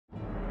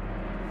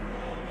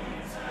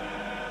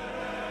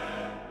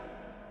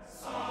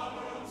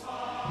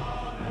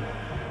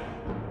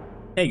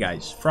Hey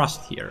guys,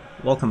 Frost here,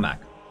 welcome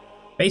back.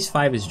 Phase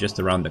 5 is just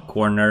around the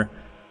corner,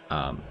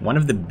 one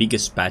of the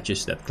biggest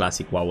patches that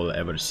Classic WoW will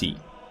ever see.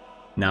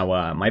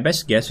 Now my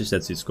best guess is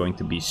that it's going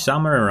to be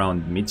somewhere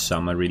around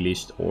midsummer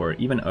released or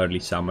even early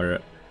summer.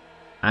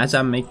 As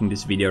I'm making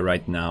this video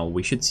right now,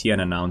 we should see an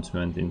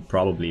announcement in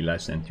probably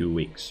less than 2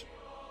 weeks.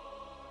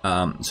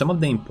 Some of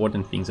the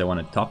important things I want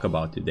to talk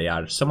about today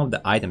are some of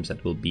the items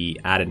that will be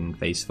added in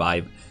Phase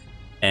 5,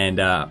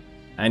 and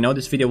I know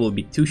this video will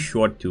be too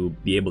short to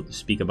be able to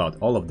speak about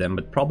all of them,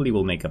 but probably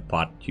will make a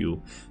part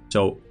 2.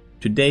 So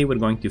today we're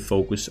going to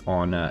focus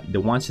on the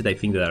ones that I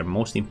think that are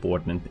most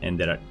important and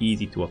that are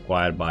easy to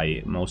acquire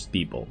by most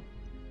people.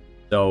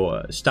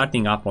 So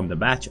starting up on the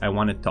batch, I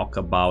want to talk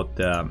about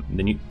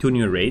the two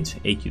new raids,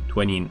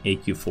 AQ20 and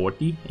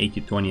AQ40.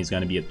 AQ20 is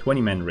going to be a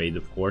 20-man raid,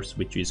 of course,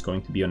 which is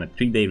going to be on a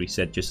 3-day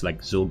reset, just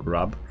like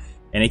Zul'Gurub,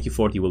 and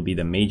AQ40 will be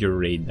the major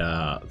raid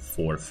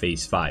for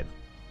Phase 5.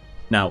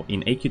 Now,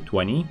 in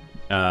AQ20,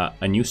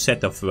 a new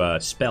set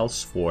of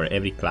spells for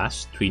every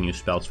class, 3 new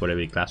spells for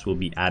every class will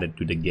be added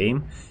to the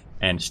game.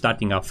 And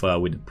starting off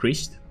with the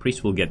Priest,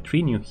 Priest will get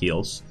 3 new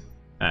heals,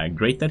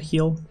 Greater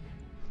Heal,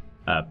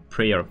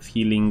 Prayer of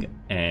Healing,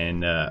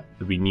 and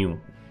Renew.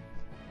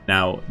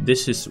 Now,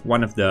 this is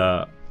one of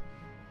the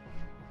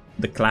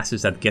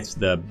classes that gets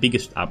the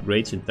biggest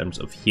upgrades in terms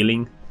of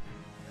healing.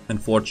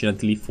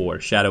 Unfortunately for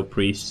Shadow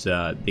Priests,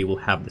 they will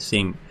have the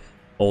same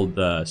old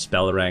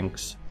spell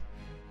ranks.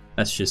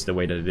 That's just the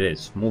way that it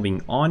is.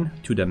 Moving on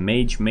to the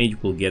Mage. Mage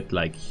will get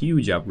like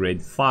huge upgrade,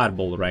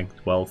 Fireball rank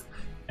 12.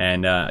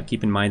 And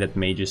keep in mind that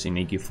mages in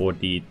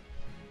AQ40,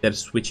 they're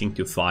switching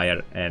to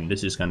fire, and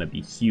this is gonna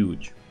be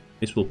huge.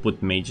 This will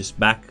put mages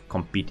back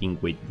competing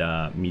with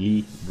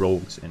melee,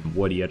 rogues, and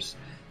warriors,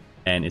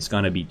 and it's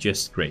gonna be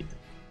just great.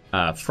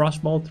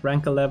 Frostbolt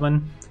rank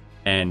 11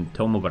 and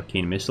Tome of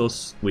Arcane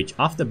Missiles, which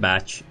off the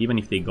batch, even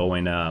if they go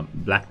in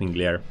Blackwing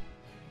Glare,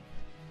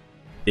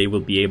 they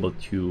will be able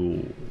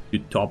to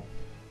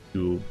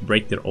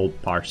break their old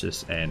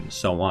parses and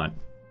so on.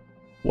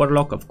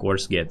 Warlock, of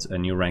course, gets a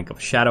new rank of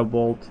Shadow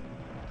Bolt,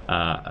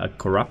 a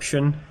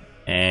Corruption,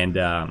 and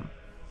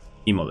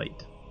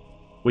Immolate,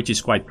 which is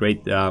quite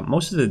great.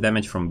 Most of the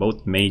damage from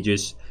both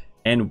mages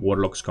and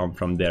warlocks come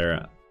from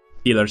their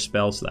healer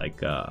spells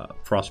like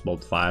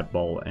Frostbolt,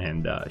 Fireball,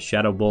 and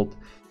Shadow Bolt.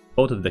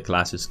 Both of the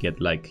classes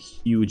get like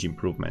huge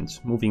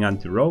improvements. Moving on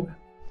to Rogue,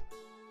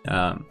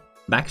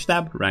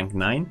 Backstab rank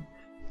 9,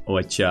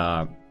 which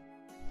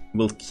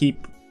will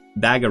keep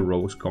Dagger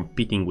Rogues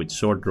competing with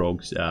Sword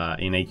Rogues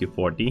in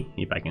AQ40,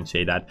 if I can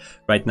say that.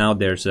 Right now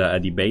there's a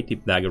debate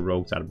if Dagger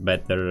Rogues are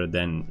better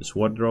than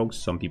Sword Rogues.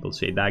 Some people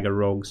say Dagger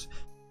Rogues,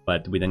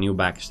 but with a new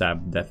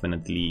Backstab,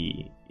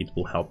 definitely it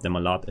will help them a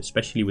lot,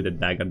 especially with the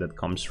dagger that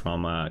comes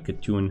from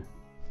Kickin.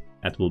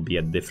 That will be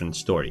a different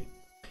story.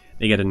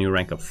 They get a new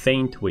rank of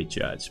Feint, which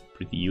is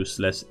pretty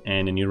useless,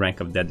 and a new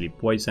rank of Deadly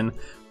Poison.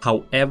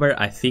 However,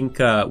 I think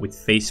with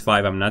Phase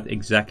 5, I'm not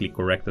exactly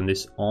correct on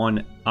this.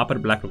 On Upper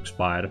Blackrock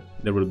Spire,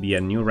 there will be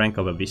a new rank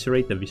of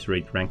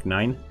Eviscerate rank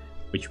 9,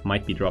 which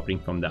might be dropping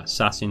from the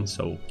Assassin,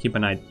 so keep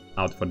an eye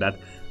out for that.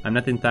 I'm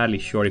not entirely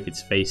sure if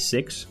it's Phase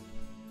 6,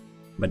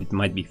 but it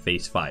might be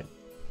Phase 5.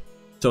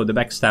 So the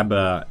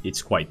Backstab,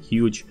 it's quite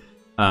huge.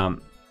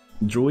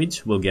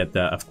 Druids will get,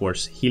 of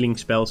course, healing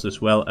spells as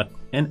well,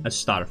 and a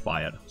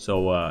Starfire.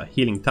 So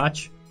Healing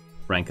Touch,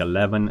 rank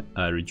 11,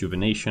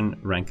 Rejuvenation,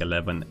 rank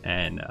 11,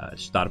 and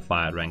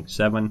Starfire, rank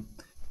 7.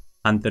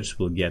 Hunters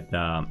will get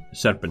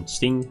Serpent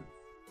Sting,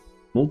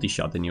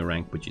 Multi-Shot, a new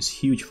rank, which is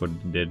huge for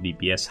their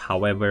DPS.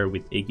 However,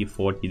 with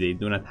AQ40, they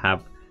do not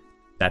have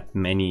that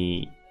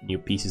many new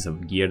pieces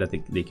of gear that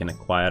they can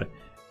acquire,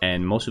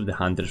 and most of the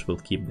Hunters will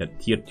keep their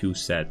Tier 2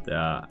 set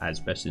as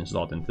best in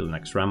slot until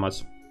next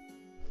Ramas.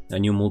 A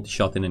new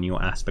multi-shot and a new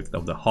aspect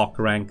of the Hawk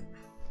rank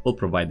will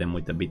provide them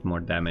with a bit more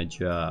damage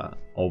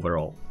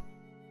overall.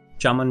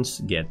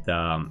 Shamans get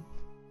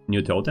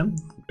new totem,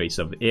 Grace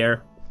of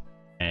Air,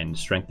 and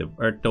Strength of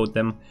Earth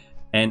totem,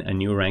 and a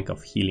new rank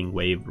of Healing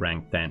Wave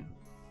rank 10.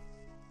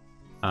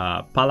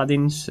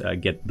 Paladins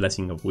get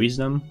Blessing of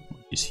Wisdom,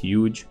 which is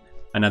huge.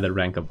 Another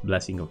rank of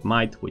Blessing of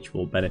Might, which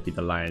will benefit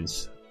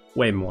Alliance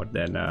way more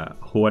than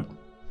Horde.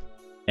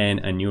 And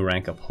a new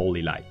rank of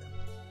Holy Light.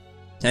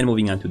 And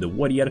moving on to the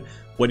Warrior,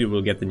 Warrior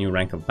will get the new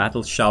rank of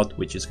Battle Shout,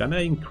 which is gonna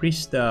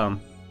increase the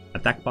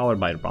attack power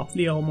by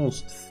roughly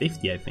almost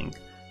 50, I think.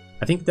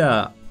 I think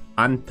the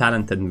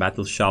untalented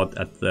Battle Shout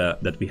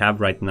that we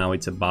have right now,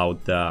 it's about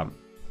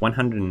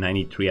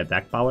 193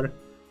 attack power.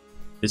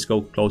 This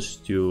goes close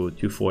to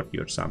 240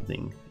 or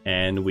something.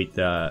 And with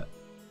the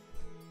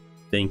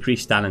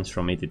increased talents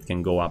from it, it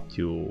can go up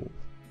to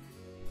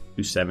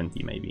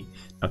 270 maybe.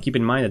 Now keep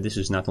in mind that this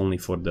is not only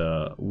for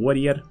the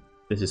Warrior,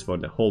 this is for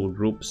the whole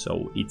group,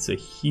 so it's a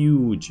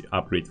huge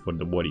upgrade for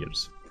the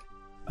warriors.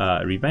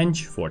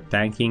 Revenge for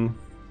tanking,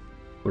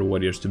 for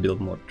warriors to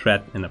build more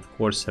threat, and of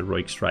course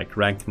Heroic Strike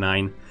rank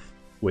 9,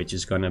 which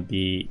is gonna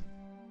be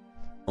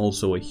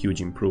also a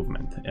huge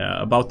improvement.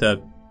 About a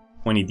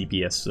 20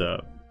 DPS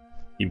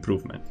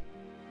improvement.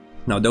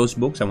 Now those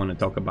books, I want to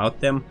talk about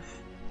them.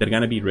 they're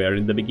gonna be rare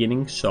in the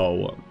beginning,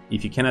 so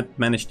if you cannot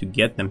manage to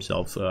get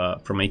themselves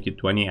from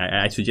AQ20,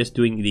 I suggest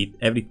doing it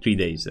every 3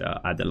 days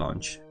at the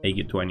launch,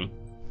 AQ20.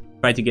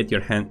 Try to get your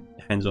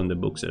hands on the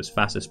books as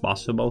fast as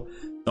possible.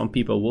 Some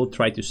people will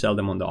try to sell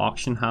them on the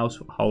auction house,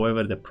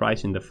 however the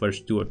price in the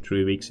first 2 or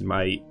 3 weeks,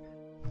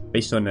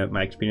 based on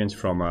my experience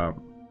from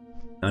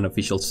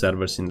unofficial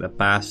servers in the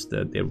past,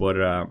 there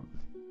were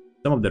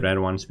some of the rare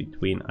ones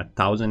between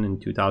 1,000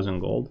 and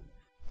 2,000 gold.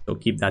 So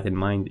keep that in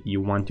mind. You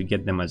want to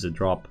get them as a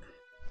drop,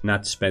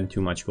 not spend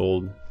too much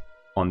gold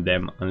on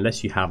them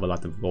unless you have a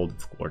lot of gold,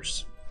 of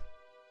course.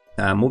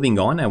 Moving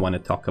on, I want to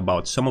talk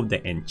about some of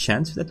the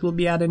enchants that will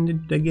be added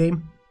into the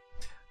game.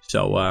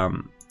 So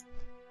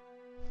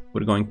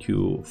we're going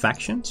to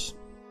factions.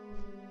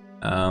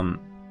 And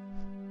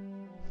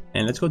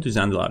let's go to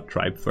Zandalar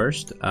Tribe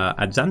first.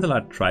 At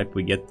Zandalar Tribe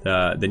we get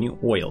the new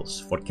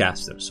oils for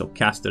casters. So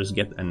casters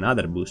get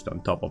another boost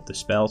on top of the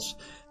spells.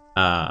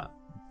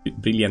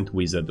 Brilliant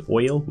Wizard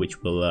Oil,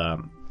 which will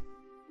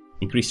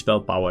increase spell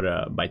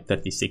power by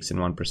 36 and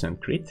 1%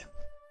 crit.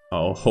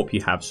 I hope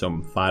you have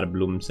some Fire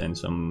Blooms and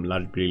some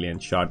large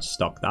Brilliant Shards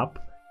stocked up.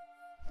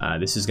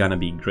 This is gonna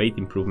be great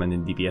improvement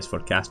in DPS for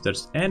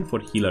casters and for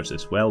healers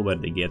as well, where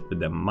they get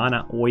the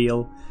Mana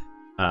Oil,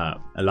 a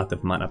lot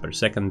of mana per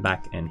second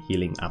back, and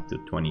healing up to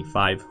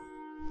 25.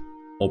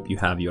 Hope you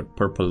have your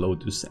Purple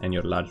Lotus and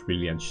your large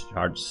Brilliant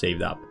Shards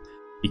saved up.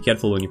 Be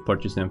careful when you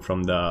purchase them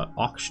from the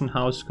auction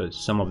house, because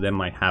some of them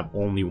might have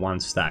only 1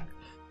 stack.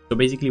 So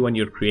basically when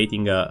you're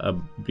creating a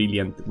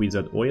Brilliant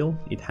Wizard Oil,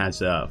 it has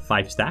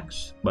 5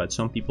 stacks, but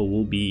some people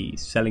will be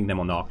selling them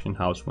on the auction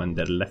house when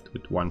they're left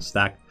with 1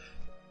 stack.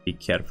 Be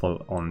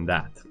careful on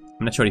that.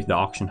 I'm not sure if the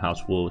auction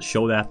house will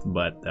show that,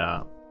 but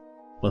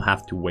we'll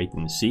have to wait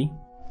and see.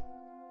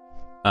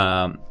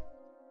 Another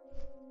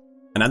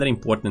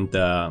important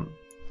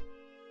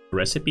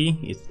recipe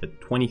is the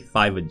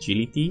 25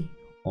 agility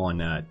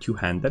on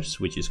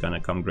two-handers, which is gonna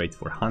come great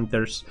for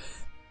hunters.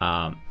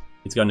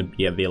 It's gonna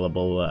be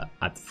available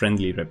at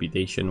friendly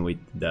reputation with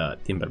the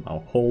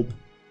Timbermaw hold.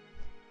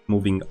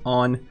 Moving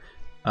on,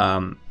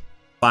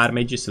 fire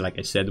mages, like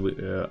I said,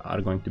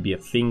 are going to be a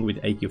thing with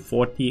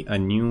AQ40. A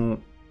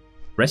new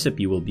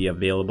recipe will be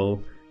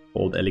available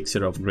called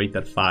Elixir of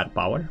Greater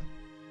Firepower.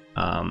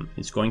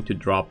 It's going to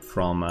drop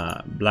from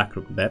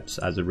Blackrock Depths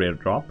as a rare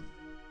drop,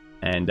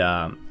 and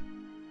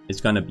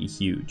it's gonna be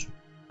huge.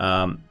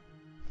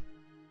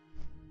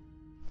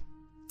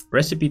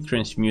 Recipe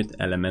Transmute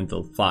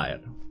Elemental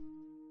Fire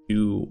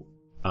to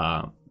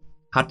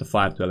Heart of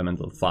Fire to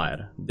Elemental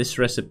Fire. This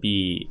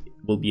recipe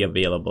will be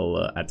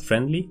available at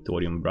friendly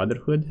Thorium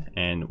Brotherhood,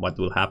 and what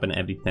will happen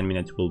every 10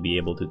 minutes we'll be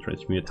able to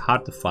transmute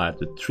Heart of Fire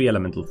to 3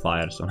 elemental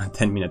fires on a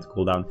 10-minute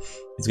cooldown.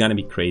 It's gonna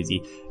be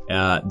crazy.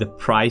 The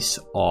price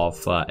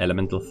of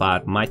elemental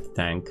fire might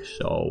tank,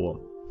 so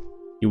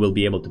you will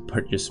be able to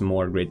purchase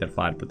more greater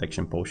fire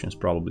protection potions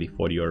probably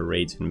for your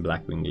raids in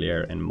Blackwing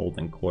Lair and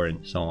Molten Core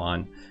and so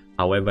on.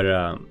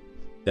 However,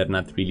 they're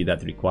not really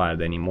that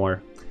required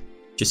anymore.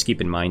 Just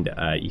keep in mind,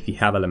 if you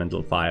have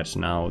elemental fires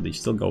now, they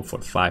still go for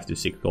 5 to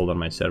 6 gold on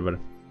my server.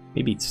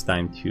 Maybe it's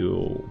time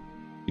to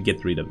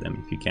get rid of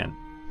them if you can.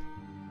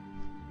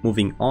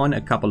 Moving on,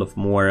 a couple of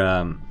more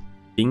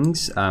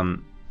things.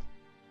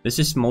 This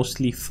is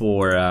mostly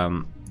for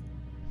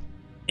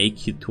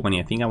AQ20.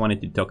 I think I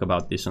wanted to talk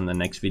about this on the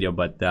next video,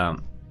 but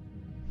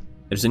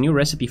there's a new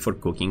recipe for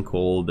cooking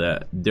called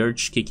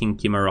Dirge Kickin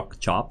Chimaerok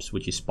Chops,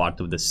 which is part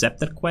of the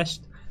Scepter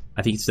quest.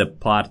 I think it's the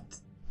part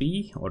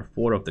 3 or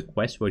 4 of the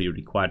quest where you're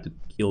required to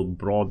kill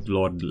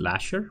Broadlord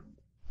Lasher.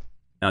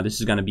 Now this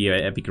is gonna be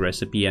an epic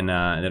recipe, and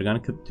they're gonna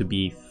to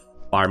be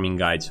farming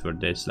guides for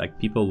this. Like,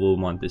 people will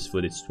want this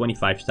food. It's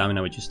 25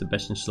 stamina, which is the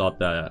best in slot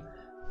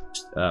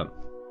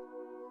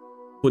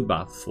food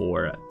buff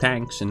for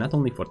tanks, and not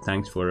only for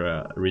tanks,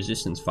 for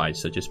resistance fights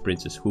such as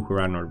Princess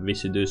Huhuran or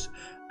Viscidus,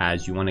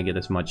 as you want to get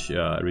as much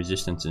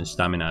resistance and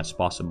stamina as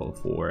possible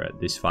for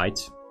these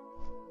fights.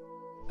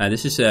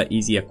 This is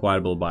easy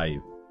acquirable by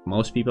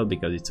most people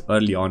because it's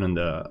early on in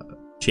the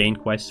chain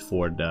quest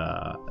for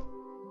the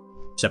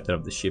Scepter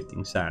of the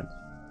Shifting Sands.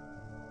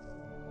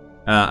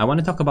 I want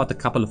to talk about a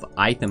couple of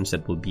items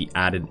that will be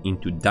added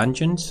into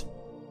dungeons.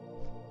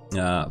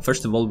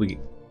 First of all, we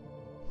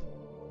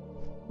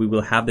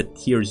will have the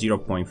tier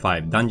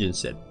 0.5 dungeon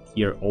set,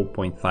 tier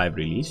 0.5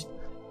 released.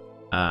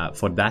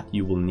 For that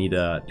you will need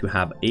to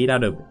have 8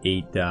 out of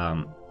 8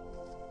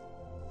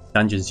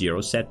 dungeon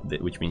 0 set,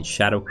 which means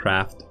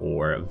Shadowcraft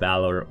or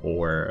Valor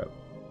or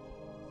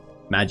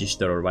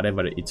Magister or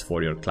whatever it's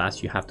for your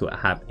class. You have to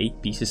have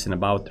 8 pieces and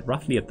about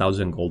roughly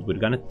 1,000 gold. We're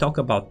gonna talk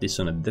about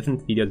this on a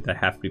different video that I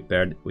have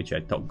prepared, which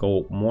I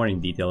go more in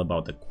detail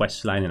about the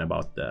quest line and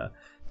about the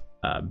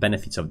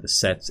benefits of the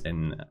sets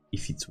and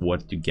if it's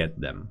worth to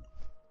get them.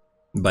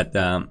 But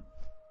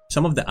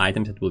some of the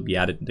items that will be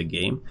added to the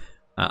game,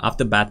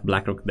 after bat,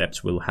 Blackrock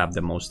Depths will have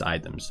the most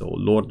items. So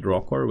Lord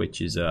Rokor, which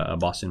is a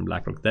boss in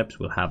Blackrock Depths,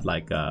 will have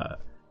like a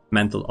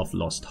Mantle of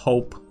Lost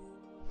Hope,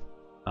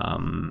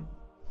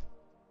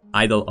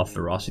 Idol of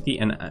Ferocity,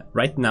 and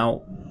right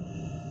now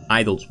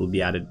idols will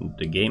be added into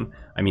the game.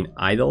 I mean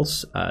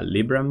idols,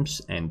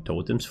 librams, and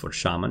totems for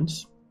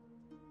shamans.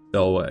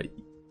 So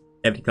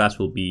every class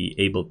will be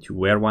able to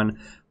wear one.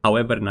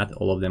 However, not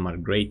all of them are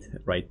great.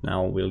 Right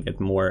now we'll get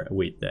more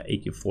with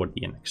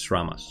AQ40 and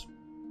Extramas.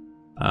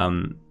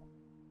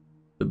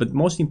 But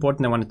most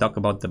important, I want to talk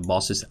about the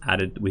bosses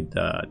added with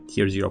the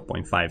tier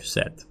 0.5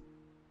 set.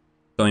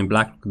 So in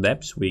Black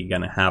Depths, we're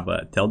gonna have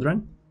a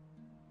Teldryn.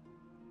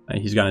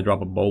 He's gonna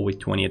drop a bow with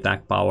 20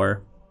 attack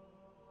power,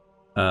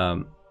 a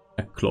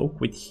cloak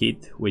with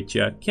hit, which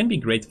can be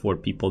great for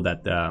people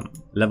that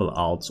level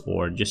alts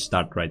or just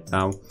start right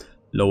now.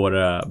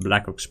 Lower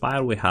Blackrock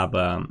Spire, we have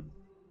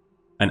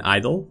an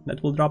idol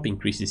that will drop,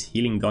 increases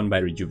healing done by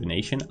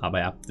rejuvenation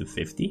by up to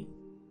 50.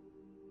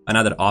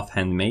 Another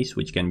offhand mace,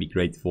 which can be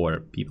great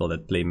for people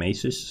that play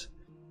maces.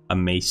 A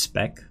mace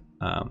spec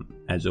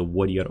as a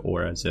warrior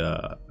or as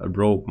a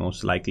rogue,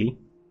 most likely.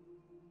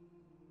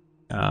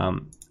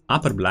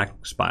 Upper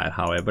Black Spire,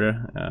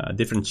 however, a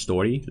different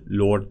story.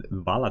 Lord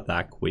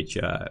Valatak, which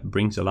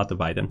brings a lot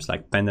of items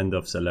like Pendant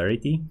of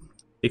Celerity,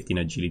 15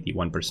 agility,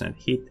 1%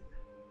 hit,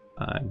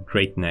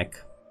 great neck.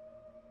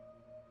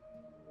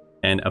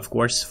 And of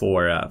course,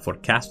 for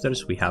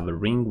casters, we have a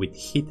ring with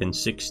hit and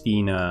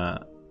 16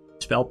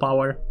 spell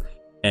power,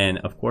 and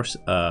of course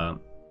a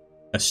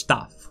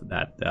staff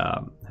that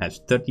has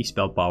 30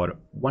 spell power,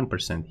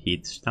 1%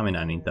 hit, stamina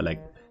and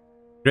intellect.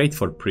 Great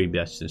for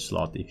pre-best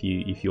slot if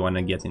you want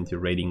to get into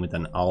raiding with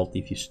an alt,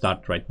 if you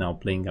start right now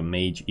playing a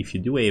mage, if you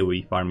do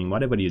AoE farming,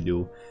 whatever you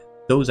do,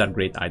 those are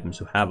great items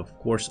to have. Of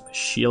course, a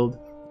shield,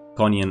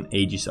 Conian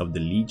Aegis of the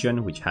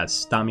Legion, which has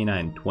stamina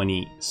and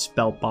 20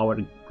 spell power,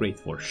 great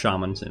for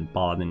shamans and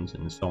paladins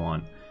and so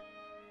on.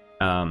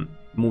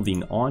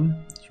 Moving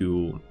on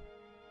to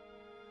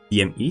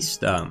DM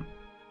East,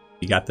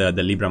 we got the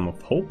Libram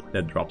of Hope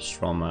that drops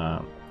from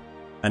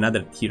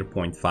another tier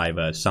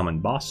 0.5 summon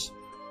boss.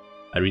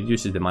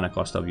 Reduces the mana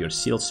cost of your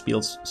sealed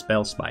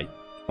spells by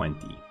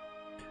 20.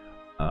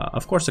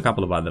 Of course, a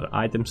couple of other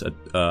items. A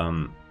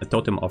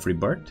Totem of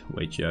Rebirth,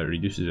 which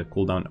reduces the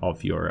cooldown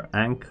of your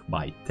Ankh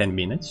by 10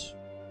 minutes.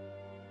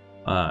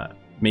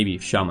 Maybe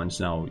if shamans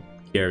now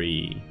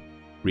carry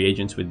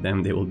reagents with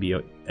them, they will be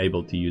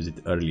able to use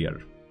it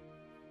earlier.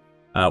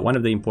 One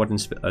of the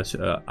important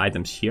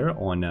items here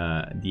on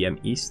DM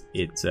East,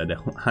 it's the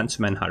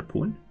Huntsman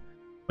Harpoon,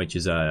 which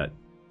is a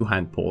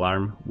 2-hand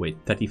polearm with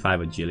 35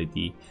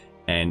 agility.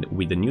 And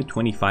with the new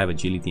 25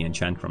 agility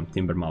enchant from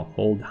Timbermouth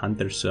Hold,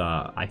 hunters,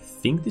 I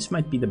think this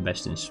might be the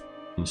best in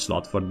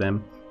slot for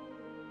them,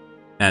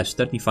 as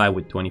 35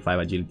 with 25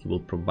 agility will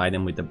provide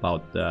them with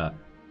about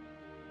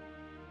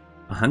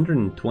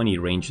 120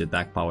 ranged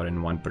attack power and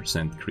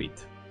 1%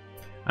 crit.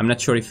 I'm not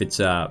sure if it's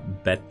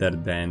better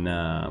than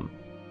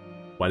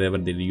whatever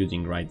they're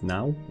using right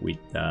now with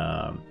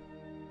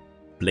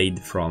Blade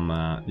from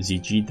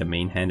ZG, the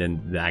main hand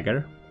and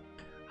dagger.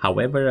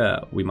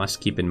 However, we must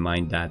keep in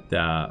mind that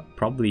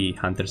probably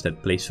hunters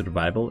that play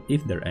survival,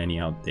 if there are any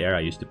out there, I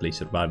used to play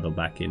survival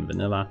back in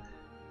vanilla,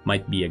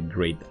 might be a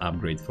great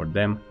upgrade for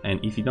them. And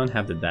if you don't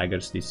have the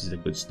daggers, this is a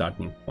good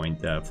starting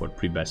point for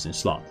pre-best in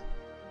slot.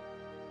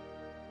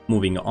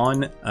 Moving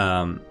on,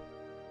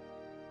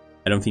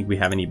 I don't think we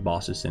have any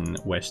bosses in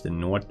West and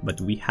North,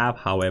 but we have,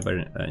 however,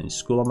 in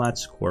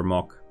Skullomats,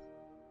 Cormac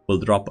will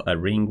drop a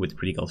ring with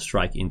critical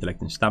strike,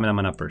 intellect and stamina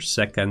mana per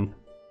second.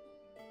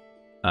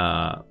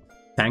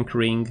 Tank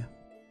ring,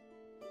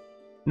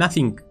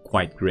 nothing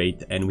quite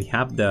great, and we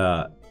have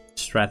the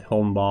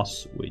Stratholme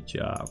boss, which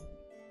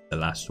the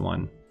last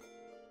one.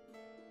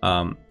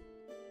 A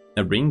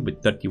ring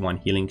with 31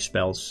 healing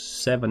spells,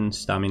 7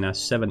 stamina,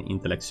 7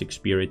 intellect, 6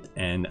 spirit,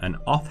 and an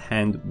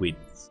offhand with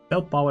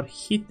spell power,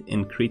 hit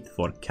and crit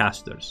for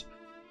casters,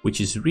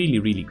 which is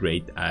really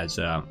great, as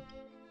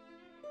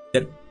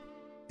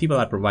people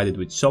are provided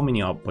with so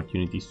many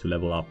opportunities to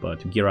level up,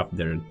 to gear up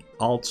their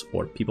alts,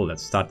 or people that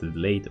started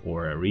late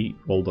or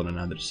re-rolled on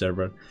another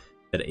server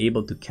that are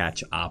able to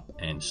catch up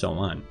and so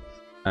on.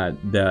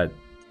 The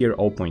tier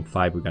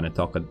 0.5, we're going to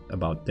talk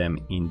about them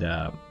in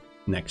the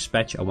next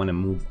patch. I want to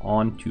move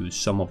on to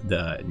some of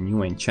the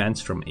new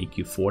enchants from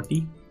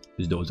AQ40,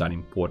 because those are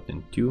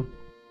important too.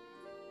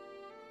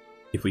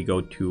 If we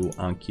go to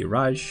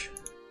Ahn'Qiraj,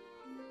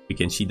 we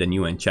can see the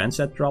new enchants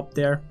that dropped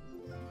there.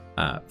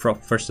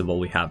 First of all,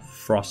 we have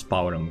Frost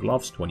Power on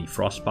Gloves, 20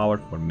 Frost Power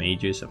for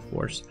mages, of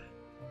course.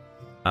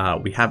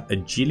 We have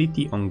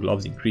Agility on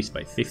Gloves increased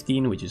by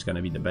 15, which is going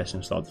to be the best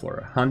in slot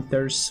for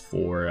hunters,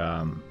 for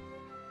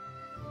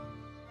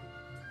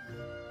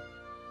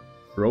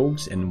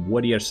rogues and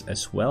warriors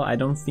as well. I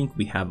don't think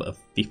we have a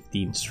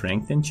 15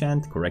 strength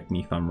enchant, correct me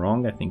if I'm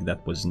wrong. I think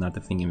that was not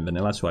a thing in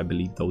vanilla, so I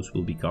believe those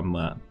will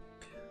become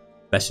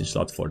best in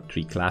slot for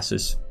 3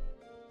 classes.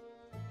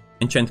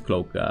 Enchant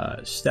Cloak,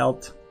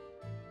 Stealth,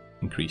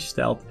 increased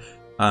stealth.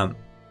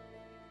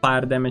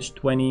 Fire damage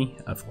 20,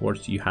 of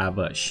course you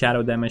have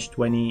shadow damage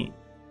 20,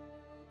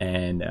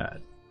 and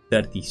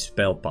 30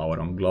 spell power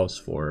on gloves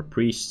for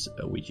priests,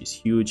 which is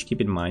huge.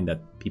 Keep in mind that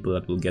people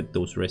that will get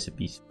those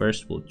recipes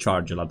first will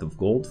charge a lot of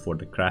gold for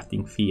the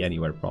crafting fee,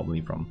 anywhere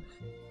probably from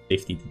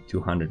 50 to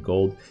 200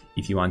 gold.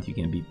 If you want, you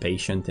can be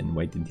patient and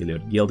wait until your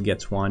guild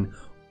gets one.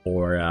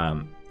 Or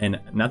and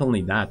not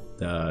only that,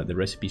 the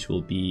recipes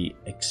will be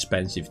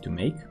expensive to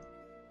make.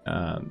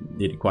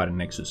 They require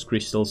Nexus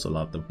crystals, a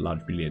lot of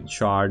large brilliant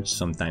shards,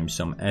 sometimes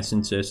some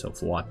essences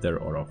of water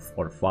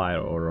or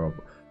fire or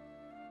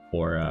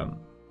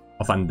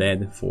of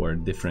undead for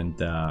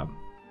different.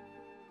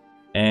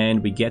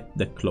 And we get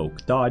the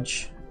cloak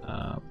dodge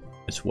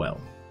as well.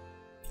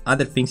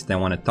 Other things that I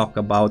want to talk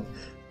about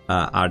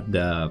are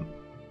the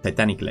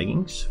Titanic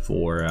Leggings.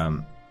 For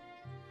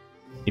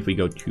if we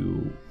go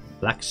to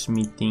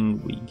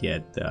blacksmithing, we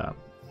get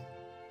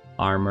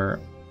armor,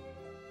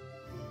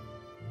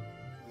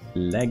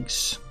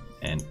 legs,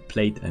 and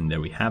plate, and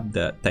there we have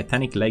the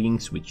Titanic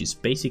Leggings, which is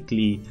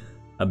basically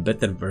a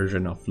better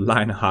version of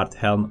Lionheart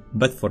Helm,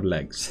 but for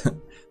legs.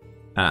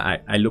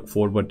 I look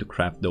forward to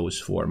craft those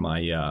for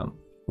my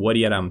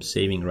warrior. I'm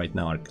saving right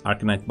now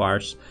Arcanite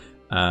bars.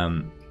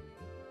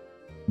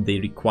 They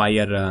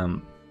require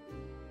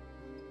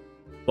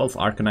 12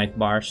 Arcanite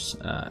bars,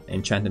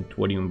 Enchanted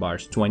Thorium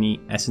bars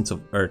 20, Essence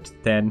of Earth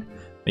 10.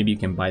 Maybe you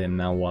can buy them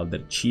now while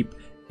they're cheap.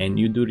 And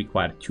you do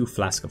require 2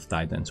 Flask of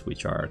Titans,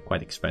 which are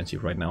quite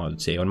expensive right now, I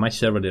would say. On my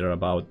server, they're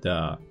about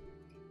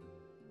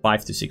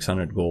 5 to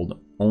 600 gold,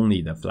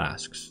 only the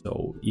flasks.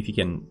 So if you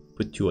can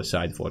put 2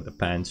 aside for the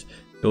pants,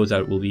 those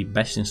will be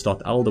best in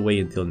slot all the way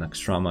until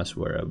Naxxramas,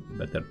 where a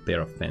better pair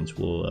of pants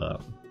will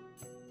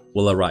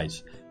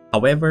arise.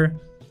 However,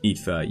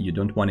 if you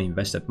don't want to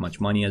invest that much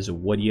money as a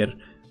warrior,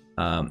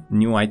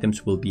 new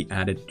items will be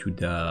added to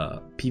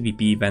the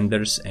PvP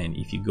vendors, and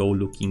if you go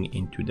looking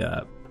into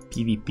the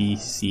PvP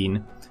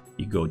scene,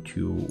 you go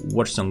to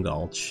Warsong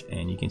Gulch,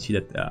 and you can see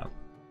that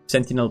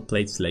Sentinel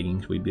Plates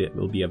Leggings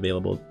will be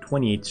available.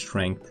 28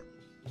 strength,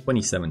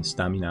 27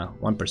 stamina,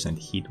 1%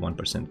 hit,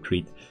 1%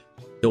 crit.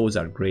 Those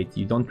are great.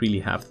 You don't really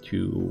have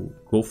to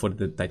go for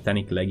the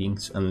Titanic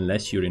Leggings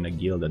unless you're in a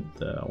guild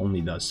that only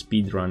does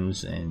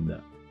speedruns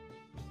and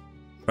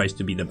tries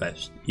to be the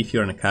best. If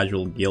you're in a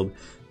casual guild,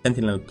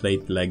 Sentinel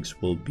Plate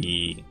Legs will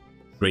be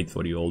great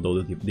for you,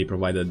 although they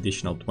provide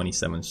additional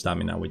 27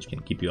 stamina, which can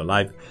keep you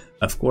alive.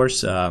 Of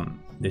course,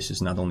 this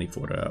is not only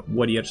for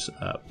warriors.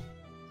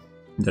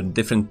 There are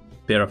different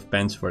pair of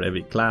pants for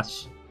every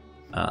class.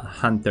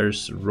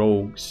 Hunters,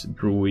 rogues,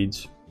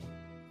 druids.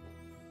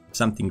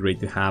 Something great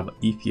to have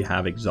if you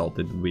have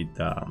Exalted with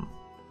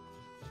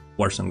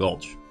Warsong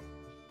Gulch.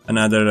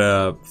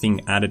 Another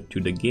thing added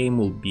to the game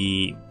will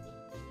be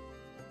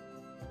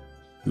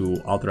to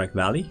Alterac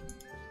Valley.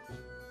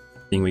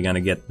 I think we're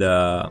gonna get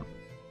the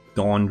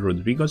Don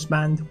Rodrigo's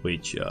band,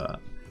 which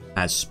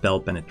has spell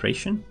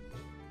penetration.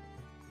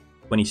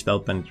 20 spell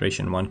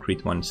penetration, 1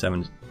 crit, 1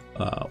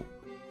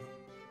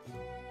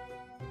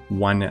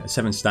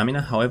 7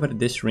 stamina. However,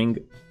 this ring,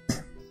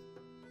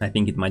 I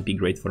think it might be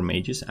great for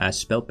mages, as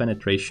spell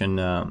penetration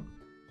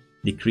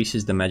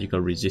decreases the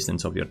magical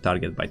resistance of your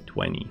target by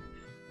 20.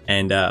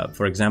 And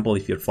for example,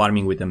 if you're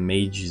farming with a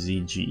mage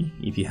ZG,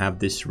 if you have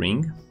this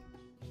ring,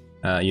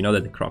 you know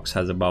that the Crocs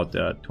has about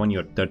 20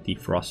 or 30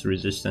 frost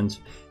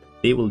resistance.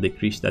 They will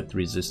decrease that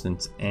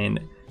resistance, and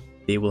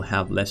they will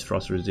have less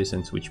frost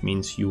resistance, which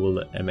means you will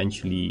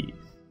eventually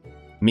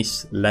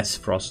miss less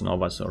Frost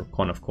Novas or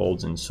Cone of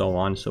Colds and so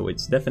on. So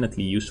it's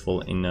definitely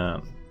useful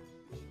in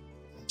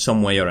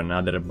some way or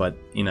another, but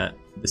at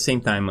the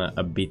same time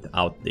a bit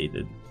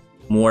outdated.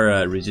 More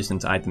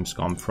resistance items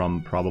come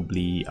from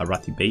probably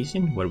Arathi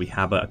Basin, where we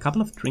have a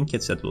couple of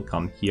trinkets that will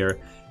come here,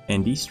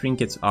 and these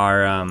trinkets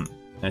are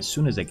as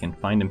soon as I can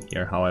find them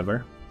here.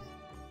 However,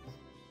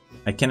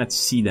 I cannot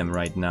see them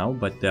right now,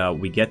 but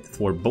we get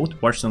for both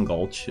Warsong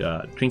Gulch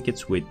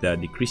trinkets with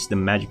decrease the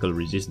magical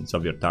resistance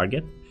of your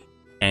target,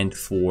 and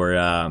for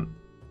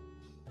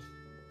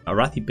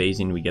Arathi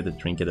Basin we get a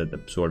trinket that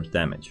absorbs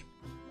damage.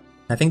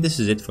 I think this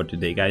is it for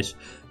today, guys.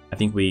 I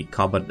think we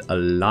covered a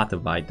lot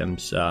of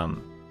items,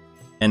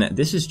 and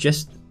this is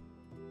just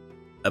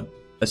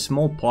a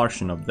small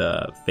portion of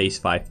the Phase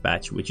 5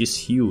 patch, which is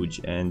huge.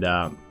 And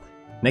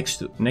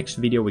next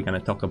video we're gonna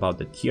talk about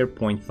the tier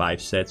 0.5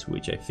 sets,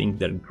 which I think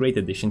they're a great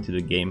addition to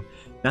the game,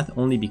 not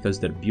only because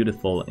they're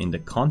beautiful in the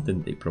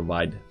content they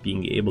provide,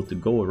 being able to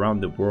go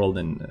around the world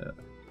and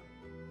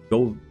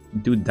go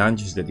do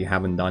dungeons that you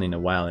haven't done in a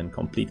while and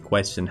complete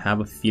quests and have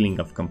a feeling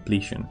of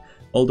completion.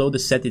 Although the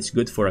set is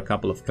good for a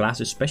couple of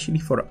classes, especially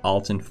for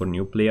alts and for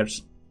new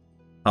players.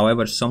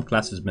 However, some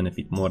classes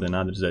benefit more than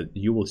others that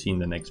you will see in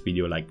the next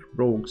video, like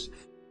rogues,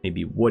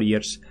 maybe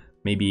warriors,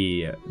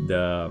 maybe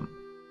the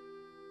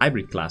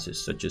hybrid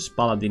classes such as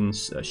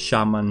paladins,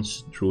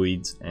 shamans,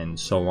 druids, and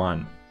so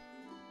on.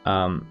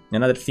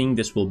 Another thing,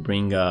 this will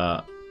bring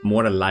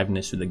more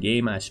aliveness to the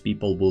game, as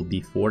people will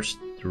be forced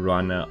to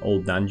run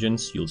old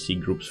dungeons. You'll see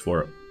groups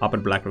for Upper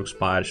Blackrock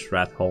Spire,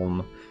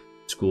 Stratholme,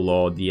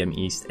 Skull, DM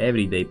East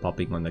every day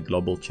popping on the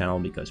global channel,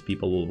 because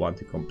people will want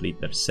to complete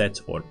their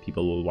sets, or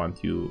people will want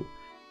to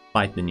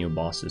fight the new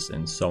bosses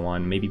and so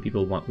on. Maybe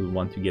people will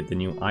want to get the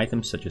new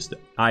items such as the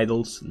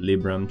idols,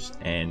 librams,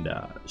 and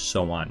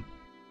so on.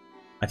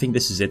 I think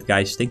this is it,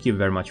 guys. Thank you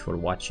very much for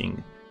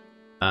watching.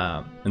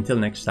 Until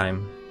next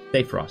time,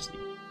 Stay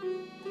frosty.